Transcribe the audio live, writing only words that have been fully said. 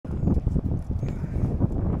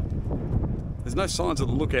There's no signs of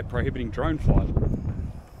the lookout prohibiting drone flight.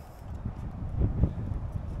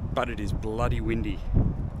 But it is bloody windy.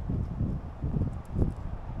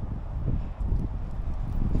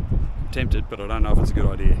 I'm tempted, but I don't know if it's a good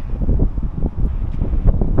idea.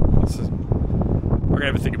 I'm gonna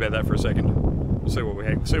have a think about that for a second. We'll see what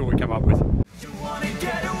we come up with. You wanna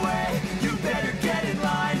get away? You better get in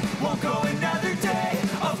line. Won't go another day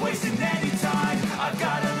of wasting any time. I've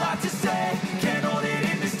got a lot to say, can't hold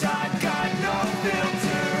it in this time. Got no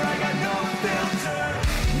filter, I got no filter.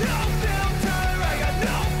 No filter, I got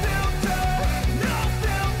no filter. No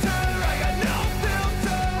filter, I got no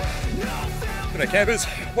filter. No filter. G'day campers,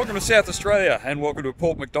 welcome to South Australia and welcome to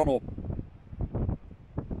Port MacDonnell.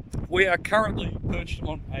 We are currently perched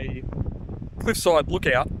on a cliffside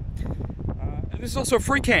lookout, and this is also a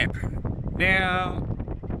free camp. Now,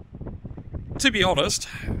 to be honest,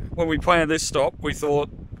 when we planned this stop, we thought,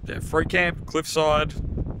 yeah, free camp, cliffside,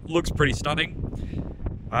 looks pretty stunning,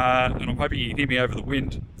 and I'm hoping you can hear me over the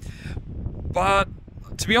wind. But,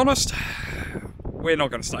 to be honest, we're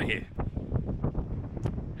not going to stay here.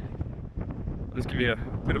 I'll just give you a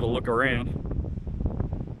bit of a look around.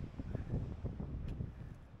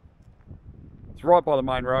 It's right by the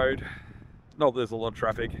main road. Not that there's a lot of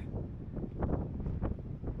traffic.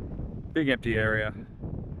 Big empty area.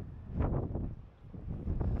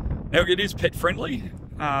 Now it is pet friendly,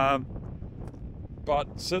 but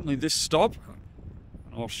certainly this stop,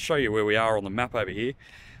 I'll show you where we are on the map over here,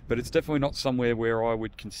 but it's definitely not somewhere where I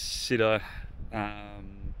would consider in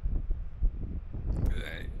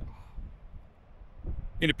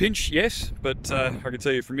a pinch, yes, but I can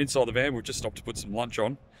tell you from inside the van, we've just stopped to put some lunch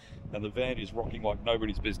on. And the van is rocking like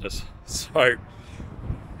nobody's business. So,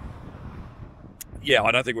 yeah,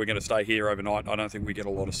 I don't think we're going to stay here overnight. I don't think we get a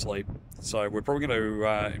lot of sleep. So we're probably going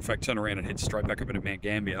to, in fact, turn around and head straight back up into Mount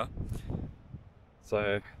Gambier.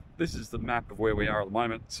 So this is the map of where we are at the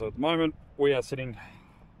moment. So at the moment, we are sitting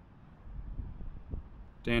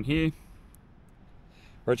down here.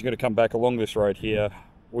 We're actually going to come back along this road here.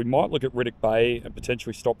 We might look at Riddick Bay and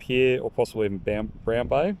potentially stop here, or possibly even Brown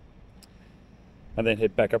Bay. And then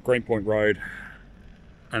head back up Greenpoint Road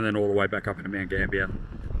and then all the way back up into Mount Gambier.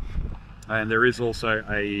 And there is also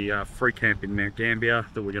a free camp in Mount Gambier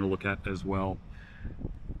that we're going to look at as well.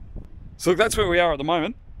 So that's where we are at the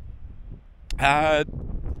moment.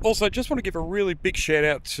 Also, just want to give a really big shout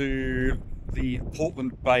out to the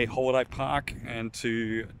Portland Bay Holiday Park and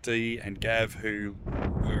to Dee and Gav, who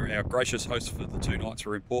were our gracious hosts for the 2 nights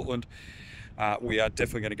we're in Portland. We are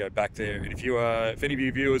definitely going to go back there, and if any of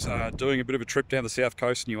you viewers are doing a bit of a trip down the south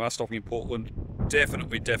coast and you are stopping in Portland,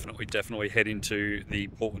 definitely head into the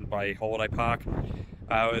Portland Bay Holiday Park.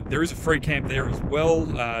 There is a free camp there as well.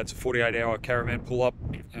 It's a 48-hour caravan pull-up.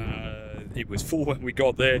 It was full when we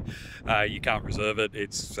got there. You can't reserve it.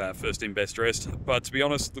 It's first in, best dressed. But to be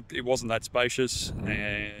honest, it wasn't that spacious,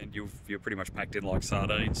 and you're pretty much packed in like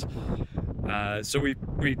sardines. So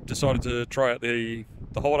we decided to try out the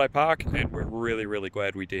holiday park, and we're really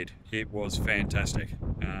glad we did. It was fantastic.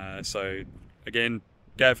 So again,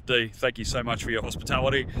 Gav, D, thank you so much for your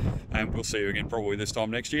hospitality, and we'll see you again probably this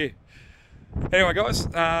time next year. Anyway guys,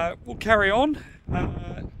 we'll carry on.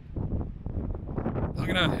 I'm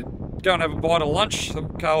gonna go and have a bite of lunch. The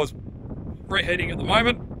car was reheating at the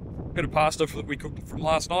moment. Bit of pasta that we cooked from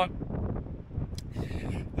last night.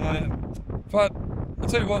 But I'll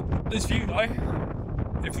tell you what, this view though,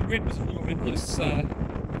 if the wind was a little bit less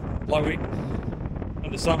blowing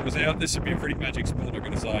and the sun was out, this would be a pretty magic spot, I'm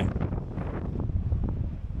going to say.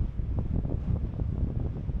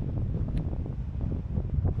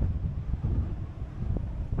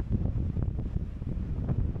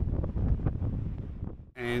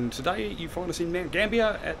 And today you find us in Mount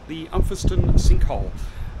Gambier at the Umferston Sinkhole.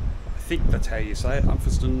 I think that's how you say it,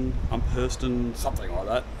 Umperston, something like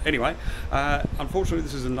that. Anyway, unfortunately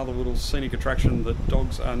this is another little scenic attraction that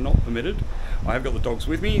dogs are not permitted. I have got the dogs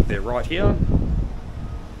with me, they're right here.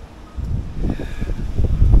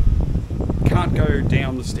 Can't go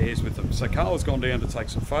down the stairs with them. So Carla's gone down to take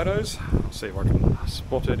some photos. I'll see if I can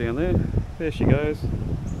spot her down there. There she goes.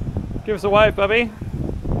 Give us a wave, Bubby.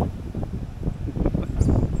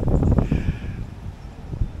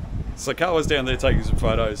 So Carla's down there taking some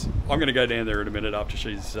photos. I'm going to go down there in a minute after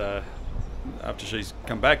she's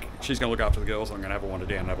come back. She's going to look after the girls. I'm going to have a wander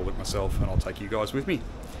down and have a look myself, and I'll take you guys with me.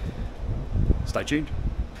 Stay tuned.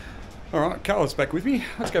 All right, Carla's back with me.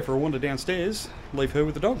 Let's go for a wander downstairs. Leave her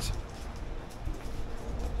with the dogs.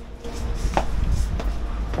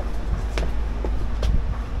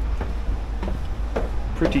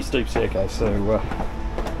 Pretty steep staircase, so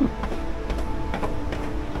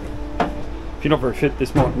if you're not very fit,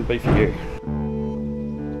 this mightn't be for you.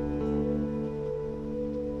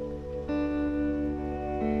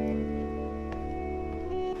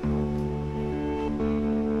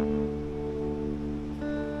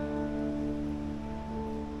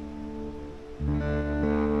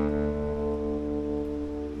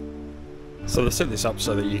 So they've set this up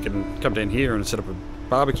so that you can come down here and set up a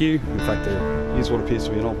barbecue. In fact, here's what appears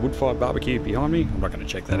to be an old wood-fired barbecue behind me. I'm not going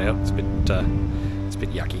to check that out. It's a bit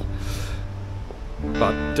yucky,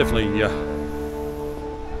 but definitely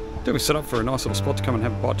set up for a nice little spot to come and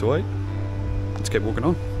have a bite to eat. Let's keep walking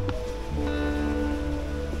on.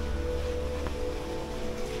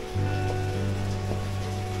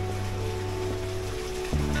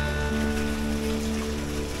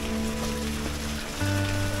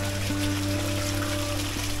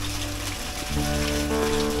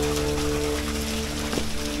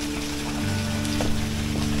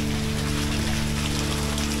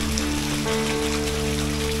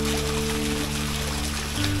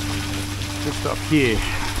 Just up here,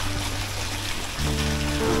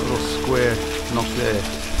 a little square knock there.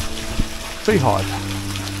 Beehive,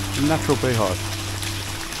 a natural beehive.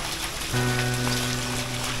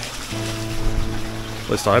 At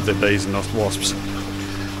least I hope they're bees and not wasps.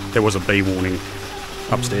 There was a bee warning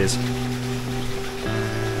upstairs.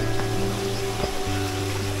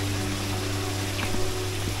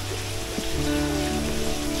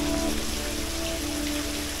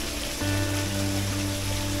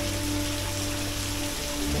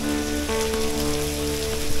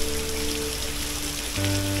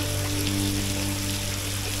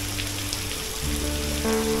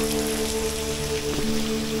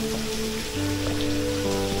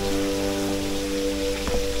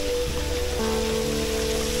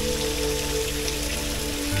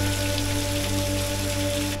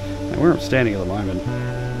 Where I'm standing at the moment,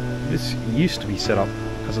 this used to be set up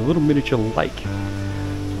as a little miniature lake.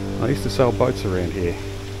 I used to sail boats around here,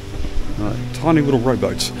 tiny little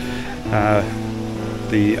rowboats.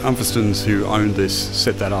 The Umferstons who owned this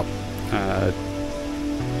set that up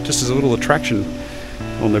just as a little attraction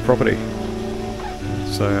on their property.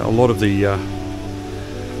 So a lot of this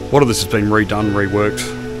has been redone, reworked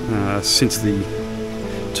since the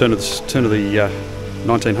turn of the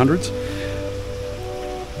 1900s.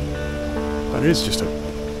 But it is just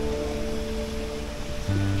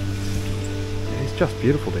it's just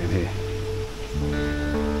beautiful down here.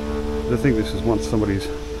 I think this is once somebody's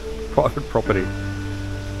private property.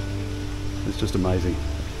 It's just amazing.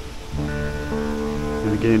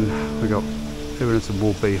 And again, we've got evidence of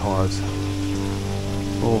more beehives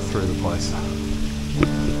all through the place.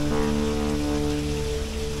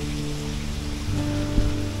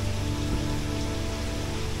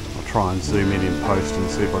 Try and zoom in post and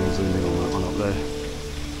see if I can zoom in on that one up there.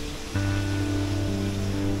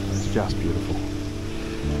 It's just beautiful.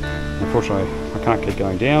 Unfortunately, I can't keep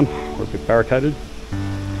going down. We're a bit barricaded.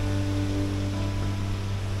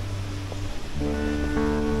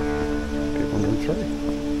 Keep wandering through.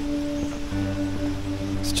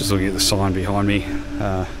 It's just looking at the sign behind me.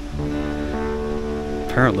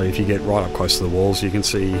 Apparently, if you get right up close to the walls, you can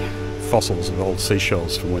see fossils of old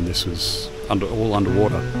seashells from when this was all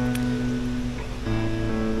underwater.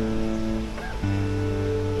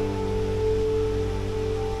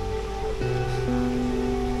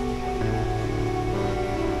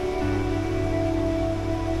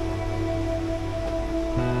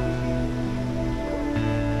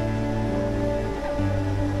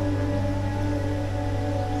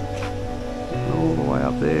 All the way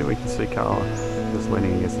up there we can see Carl just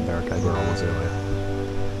leaning against the barricade where I was earlier.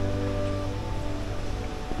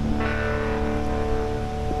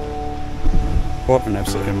 What an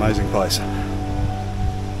absolutely amazing place.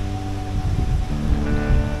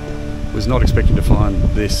 Was not expecting to find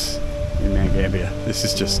this in Mount Gambier. This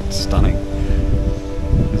is just stunning.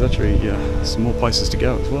 There's actually some more places to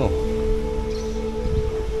go as well.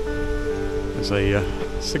 There's a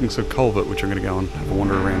second sort of culvert which I'm going to go and have a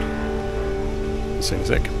wander around. See in a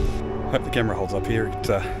sec. Hope the camera holds up here. It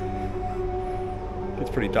gets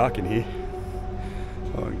pretty dark in here.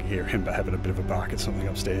 Oh, I can hear him having a bit of a bark at something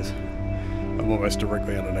upstairs. I'm almost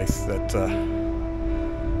directly underneath that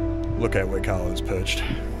lookout where Carlo is perched.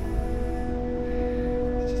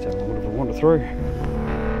 Let's just have a little bit of a wander through.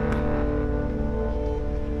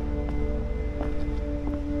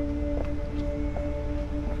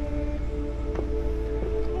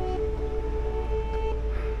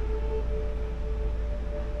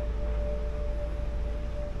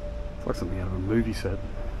 It's like something out of a movie set.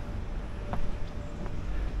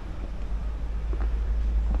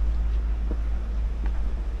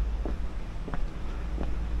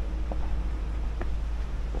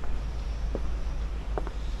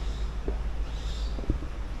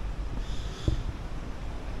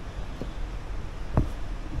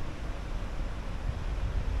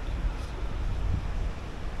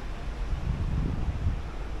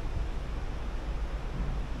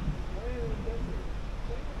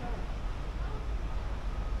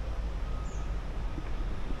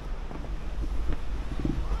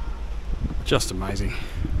 Just amazing.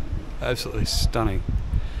 Absolutely stunning.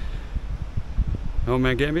 On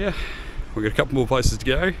Mount Gambier, we've got a couple more places to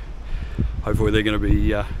go. Hopefully they're going to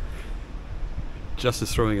be just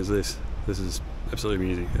as thrilling as this. This is absolutely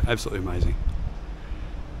amazing. Absolutely amazing.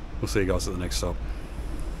 We'll see you guys at the next stop.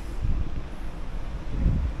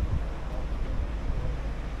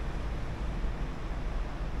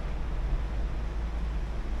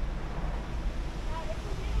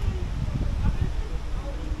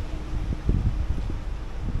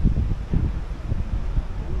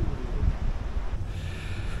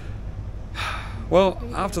 Well,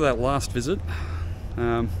 after that last visit,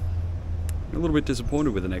 a little bit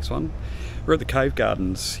disappointed with the next one. We're at the Cave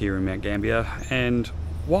Gardens here in Mount Gambier, and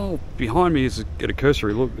while behind me is at a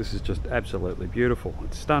cursory look, this is just absolutely beautiful.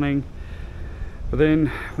 It's stunning, but then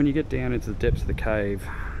when you get down into the depths of the cave,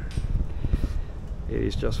 it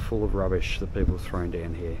is just full of rubbish that people have thrown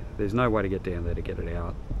down here. There's no way to get down there to get it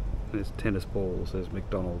out. There's tennis balls, there's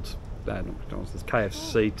McDonald's, not McDonald's, there's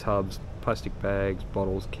KFC tubs, plastic bags,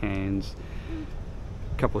 bottles, cans,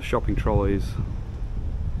 a couple of shopping trolleys.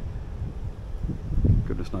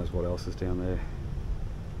 Goodness knows what else is down there.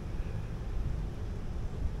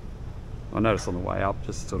 I noticed on the way up,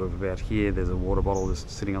 just sort of about here, there's a water bottle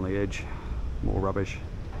just sitting on the edge. More rubbish.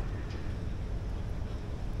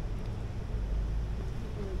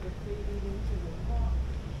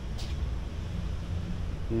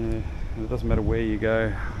 Yeah, and it doesn't matter where you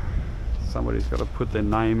go, somebody's got to put their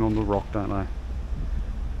name on the rock, don't they?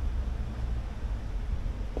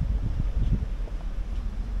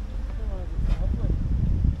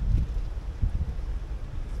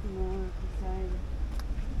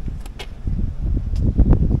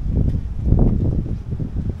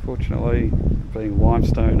 Fortunately, being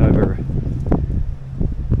limestone over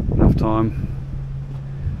enough time,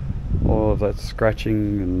 all of that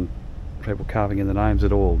scratching and people carving in the names,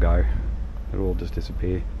 it'll all go. It'll all just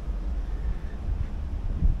disappear.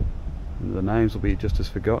 And the names will be just as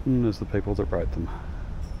forgotten as the people that wrote them.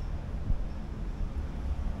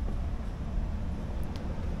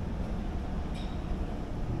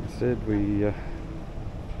 Instead, we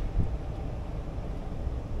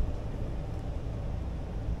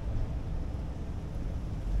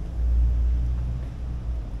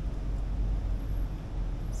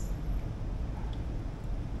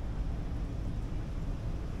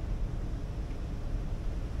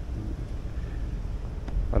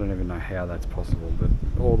I don't even know how that's possible, but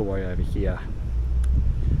all the way over here,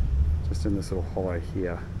 just in this little hollow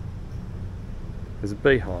here, there's a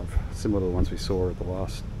beehive similar to the ones we saw at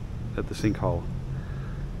the sinkhole,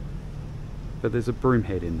 but there's a broom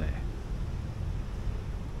head in there.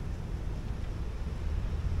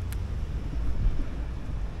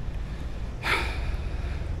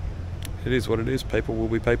 It is what it is. People will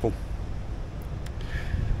be people.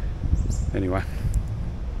 Anyway,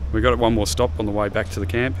 we got one more stop on the way back to the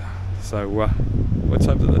camp, so let's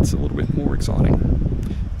hope that that's a little bit more exciting.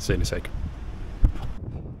 See you in a sec.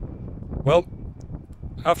 Well,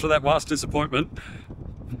 after that last disappointment,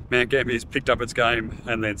 Mount Gambier's picked up its game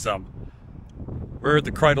and then some. We're at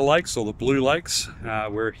the Crater Lakes, or the Blue Lakes.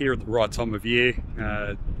 We're here at the right time of year.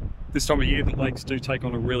 This time of year the lakes do take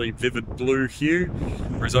on a really vivid blue hue,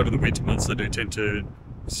 whereas over the winter months they do tend to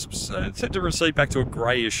recede back to a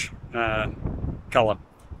greyish colour.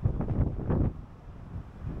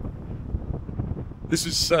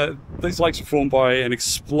 These lakes were formed by an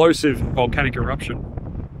explosive volcanic eruption.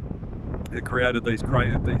 It created this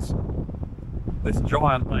giant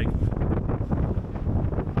lake.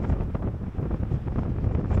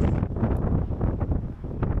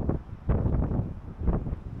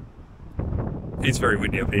 It's very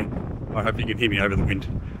windy up here. I hope you can hear me over the wind.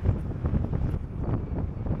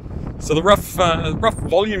 So the rough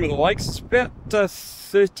volume of the lakes is about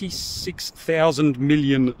 36,000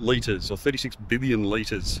 million litres, or 36 billion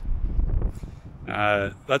litres.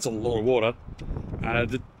 That's a lot of water.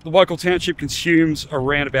 The local township consumes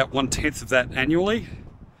around about 1/10 of that annually.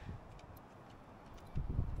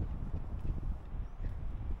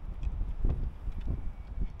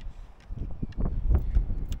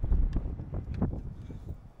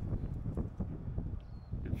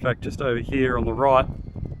 In fact, just over here on the right,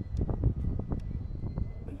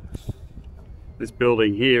 this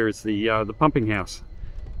building here is the pumping house.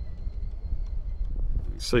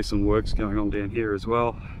 You can see some works going on down here as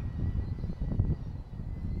well.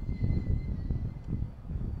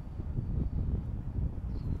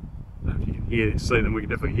 If you can see them, we can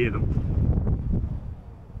definitely hear them.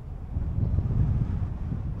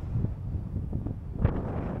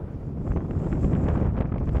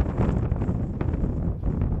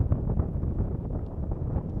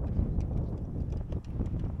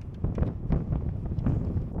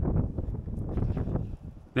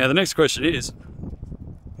 Now the next question is,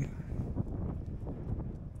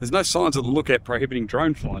 there's no signs of the lookout prohibiting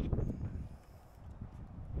drone flight,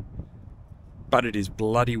 but it is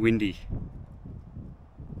bloody windy.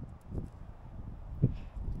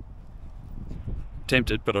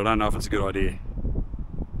 Tempted, but I don't know if it's a good idea.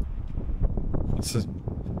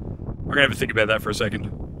 I'm gonna have to think about that for a second.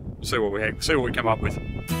 See what we come up with.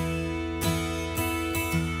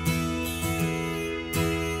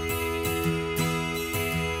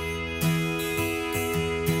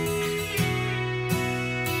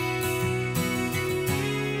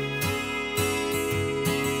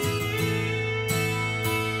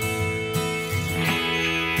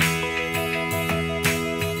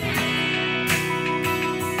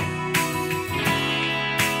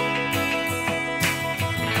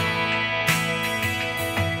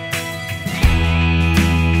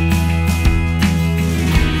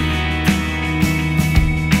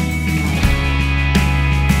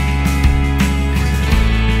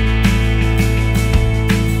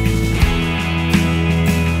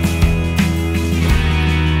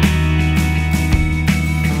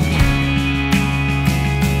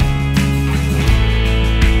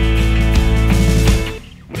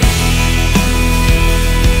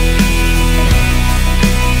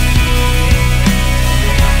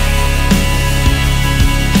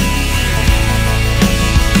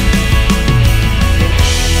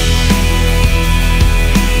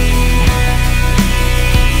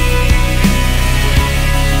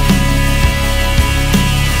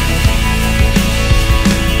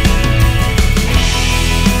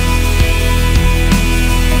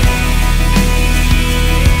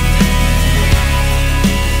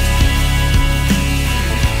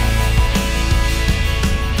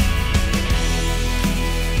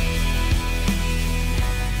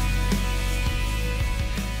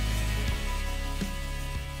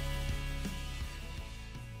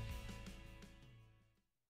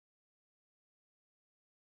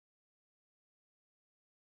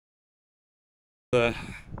 I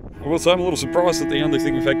will say I'm a little surprised that the only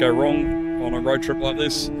thing we've had go wrong on a road trip like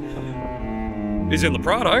this is in the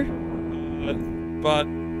Prado, but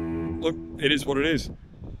look, it is what it is.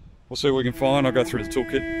 We'll see what we can find. I'll go through the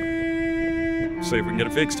toolkit, see if we can get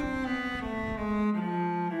it fixed.